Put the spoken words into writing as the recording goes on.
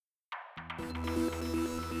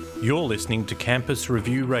You're listening to Campus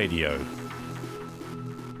Review Radio.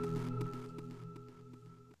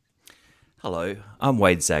 Hello, I'm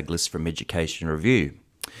Wade Zaglis from Education Review.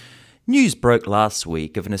 News broke last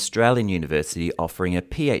week of an Australian university offering a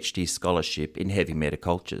PhD scholarship in heavy metal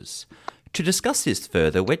cultures. To discuss this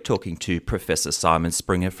further, we're talking to Professor Simon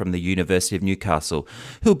Springer from the University of Newcastle,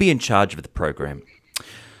 who'll be in charge of the program.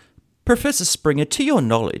 Professor Springer, to your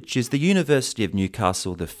knowledge, is the University of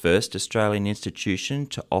Newcastle the first Australian institution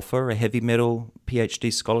to offer a heavy metal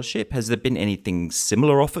PhD scholarship? Has there been anything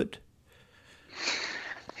similar offered?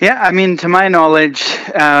 Yeah, I mean, to my knowledge,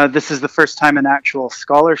 this is the first time an actual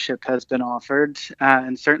scholarship has been offered,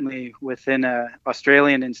 and certainly within an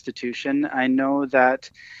Australian institution. I know that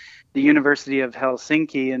the University of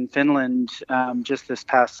Helsinki in Finland, just this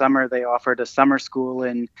past summer, they offered a summer school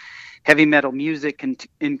in heavy metal music and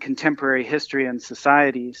in contemporary history and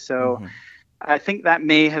society. So I think that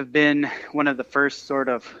may have been one of the first sort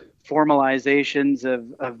of formalizations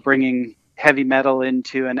of bringing heavy metal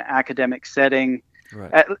into an academic setting.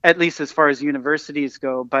 Right. At least as far as universities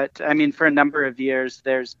go. But I mean, for a number of years,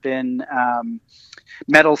 there's been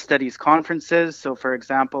metal studies conferences. So, for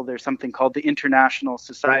example, there's something called the International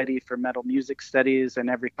Society for Metal Music Studies, and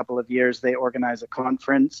every couple of years they organize a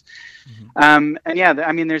conference. And yeah,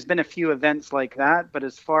 I mean, there's been a few events like that. But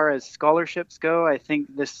as far as scholarships go, I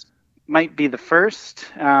think this might be the first.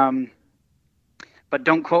 But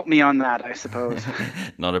don't quote me on that, I suppose.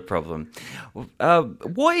 Not a problem.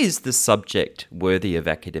 Why is the subject worthy of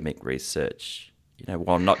academic research? You know,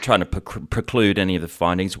 while not trying to preclude any of the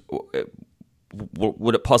findings,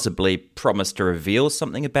 would it possibly promise to reveal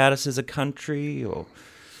something about us as a country, or?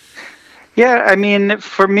 Yeah, I mean,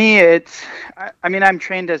 for me, I'm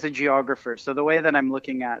trained as a geographer. So the way that I'm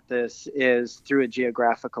looking at this is through a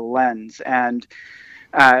geographical lens. And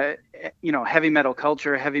heavy metal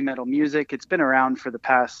culture, heavy metal music, it's been around for the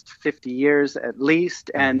past 50 years at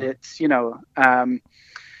least. And it's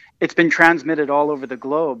been transmitted all over the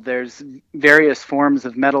globe. There's various forms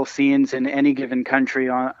of metal scenes in any given country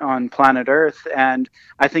on planet Earth. And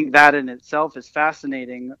I think that in itself is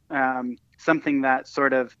fascinating. Something that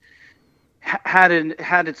sort of had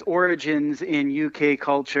its origins in UK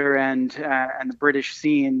culture and the British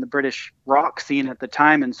scene, the British rock scene at the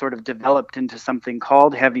time, and sort of developed into something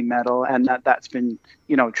called heavy metal, and that's been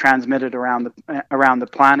transmitted around the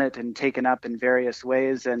planet and taken up in various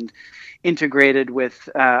ways and integrated with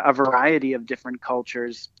a variety of different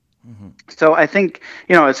cultures. So I think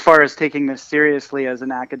as far as taking this seriously as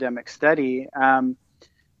an academic study.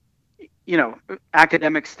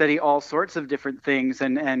 Academics study all sorts of different things,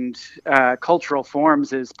 and cultural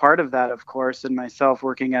forms is part of that, of course. And myself,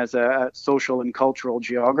 working as a social and cultural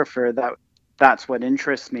geographer, that's what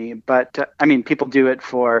interests me. But people do it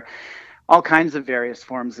for all kinds of various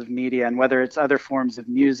forms of media, and whether it's other forms of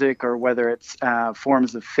music or whether it's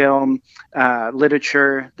forms of film,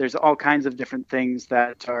 literature, there's all kinds of different things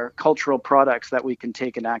that are cultural products that we can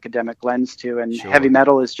take an academic lens to, and heavy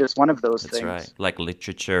metal is just one of those things. That's right, like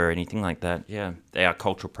literature or anything like that. Yeah, they are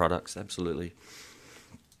cultural products, absolutely.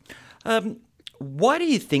 Why do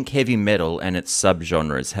you think heavy metal and its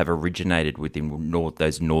subgenres have originated within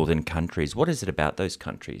those northern countries? What is it about those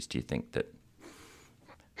countries, do you think, that...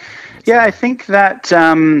 Yeah, I think that,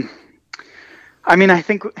 I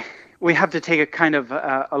think we have to take a kind of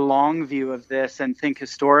a long view of this and think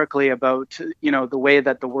historically about, the way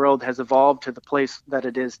that the world has evolved to the place that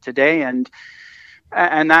it is today. And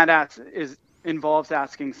that involves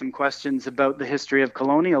asking some questions about the history of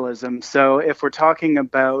colonialism. So if we're talking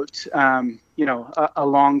about, a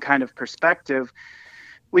long kind of perspective,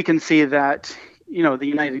 we can see that the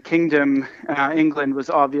United Kingdom, England was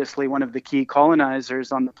obviously one of the key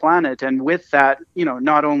colonizers on the planet. And with that,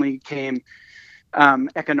 not only came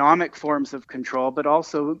economic forms of control, but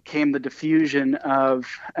also came the diffusion of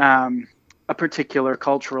a particular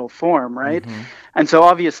cultural form, right? And so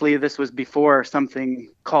obviously this was before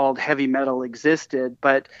something called heavy metal existed,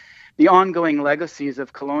 but the ongoing legacies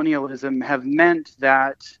of colonialism have meant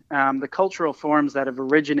that the cultural forms that have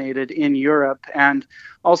originated in Europe and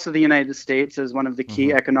also the United States as one of the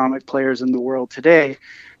key economic players in the world today,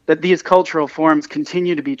 that these cultural forms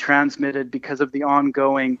continue to be transmitted because of the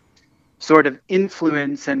ongoing sort of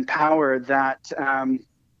influence and power that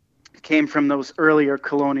came from those earlier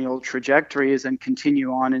colonial trajectories and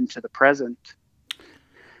continue on into the present.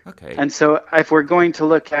 Okay. And so if we're going to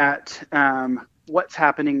look at what's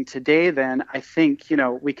happening today, then I think,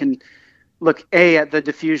 we can look at the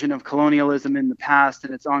diffusion of colonialism in the past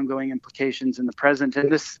and its ongoing implications in the present.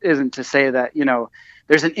 And this isn't to say that,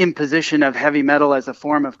 there's an imposition of heavy metal as a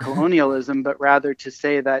form of colonialism, but rather to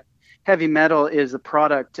say that heavy metal is a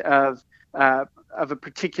product of of a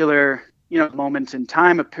particular moment in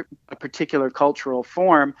time, a particular cultural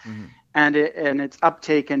form, and its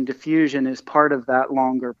uptake and diffusion is part of that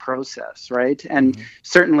longer process, right? And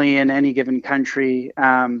certainly in any given country,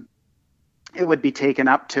 it would be taken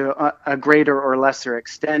up to a greater or lesser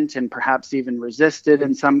extent, and perhaps even resisted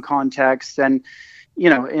in some contexts. And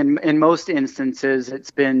in most instances,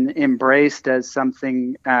 it's been embraced as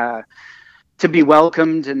something to be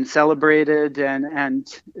welcomed and celebrated,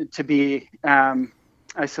 and to be,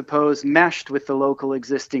 I suppose, meshed with the local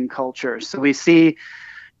existing culture. So we see,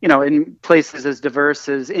 in places as diverse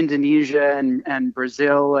as Indonesia and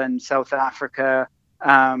Brazil and South Africa,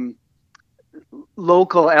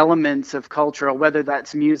 local elements of cultural, whether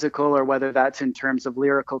that's musical or whether that's in terms of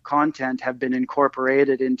lyrical content, have been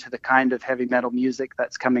incorporated into the kind of heavy metal music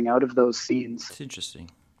that's coming out of those scenes. It's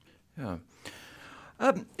interesting. Yeah.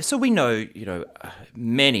 So we know,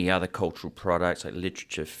 many other cultural products like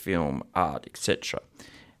literature, film, art, etc.,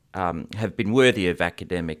 have been worthy of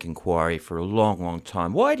academic inquiry for a long, long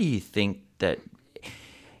time. Why do you think that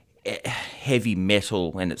heavy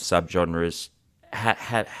metal and its subgenres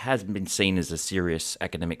hasn't been seen as a serious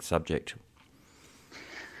academic subject?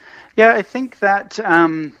 Yeah, I think that,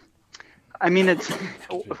 it's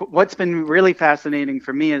what's been really fascinating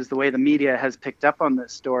for me is the way the media has picked up on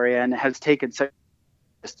this story and has taken such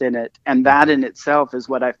interest in it, and that in itself is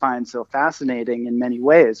what I find so fascinating in many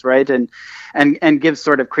ways, right? And gives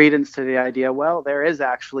sort of credence to the idea, well, there is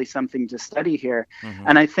actually something to study here.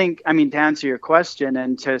 And I think, to answer your question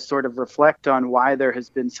and to sort of reflect on why there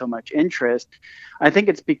has been so much interest, I think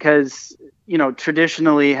it's because,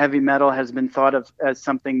 traditionally heavy metal has been thought of as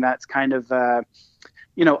something that's kind of a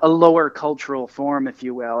lower cultural form, if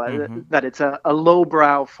you will, that it's a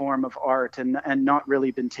lowbrow form of art and not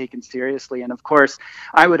really been taken seriously. And of course,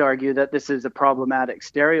 I would argue that this is a problematic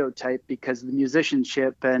stereotype, because the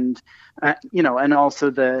musicianship and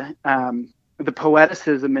also the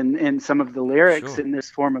poeticism in some of the lyrics in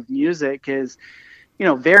this form of music is,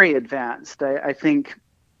 very advanced. I think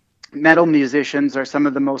metal musicians are some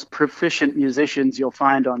of the most proficient musicians you'll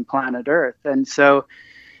find on planet Earth. And so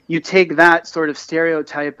you take that sort of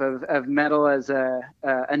stereotype of metal as a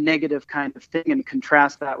negative kind of thing and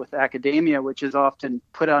contrast that with academia, which is often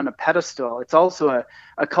put on a pedestal. It's also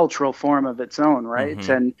a cultural form of its own, right?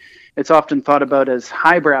 And it's often thought about as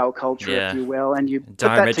highbrow culture, if you will. And you put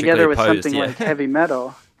that together with something like heavy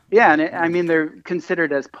metal. Yeah, and they're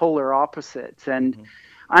considered as polar opposites. And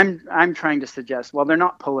I'm trying to suggest, well, they're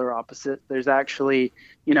not polar opposites. There's actually,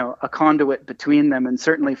 a conduit between them. And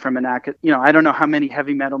certainly from I don't know how many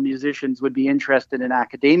heavy metal musicians would be interested in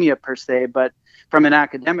academia per se, but from an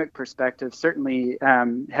academic perspective, certainly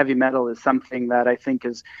heavy metal is something that I think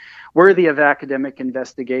is worthy of academic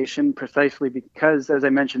investigation, precisely because, as I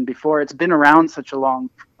mentioned before, it's been around such a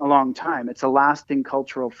long time. It's a lasting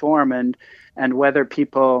cultural form, and whether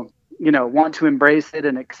people want to embrace it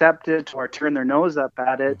and accept it or turn their nose up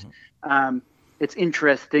at it. It's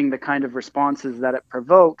interesting the kind of responses that it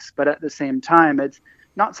provokes, but at the same time, it's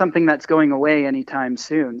not something that's going away anytime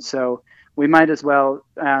soon. So we might as well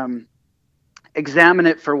examine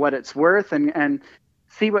it for what it's worth and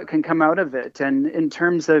see what can come out of it. And in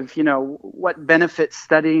terms of, what benefits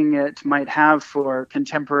studying it might have for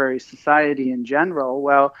contemporary society in general,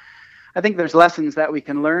 well, I think there's lessons that we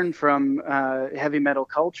can learn from heavy metal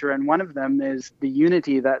culture, and one of them is the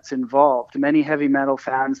unity that's involved. Many heavy metal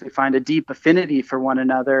fans, they find a deep affinity for one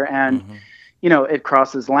another, and it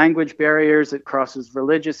crosses language barriers, it crosses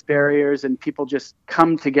religious barriers, and people just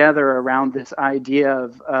come together around this idea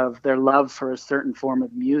of their love for a certain form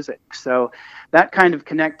of music. So that kind of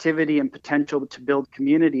connectivity and potential to build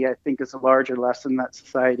community, I think, is a larger lesson that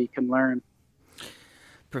society can learn.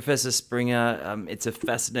 Professor Springer, it's a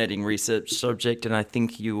fascinating research subject, and I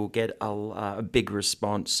think you will get a big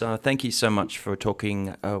response. Thank you so much for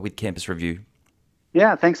talking with Campus Review.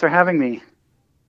 Yeah, thanks for having me.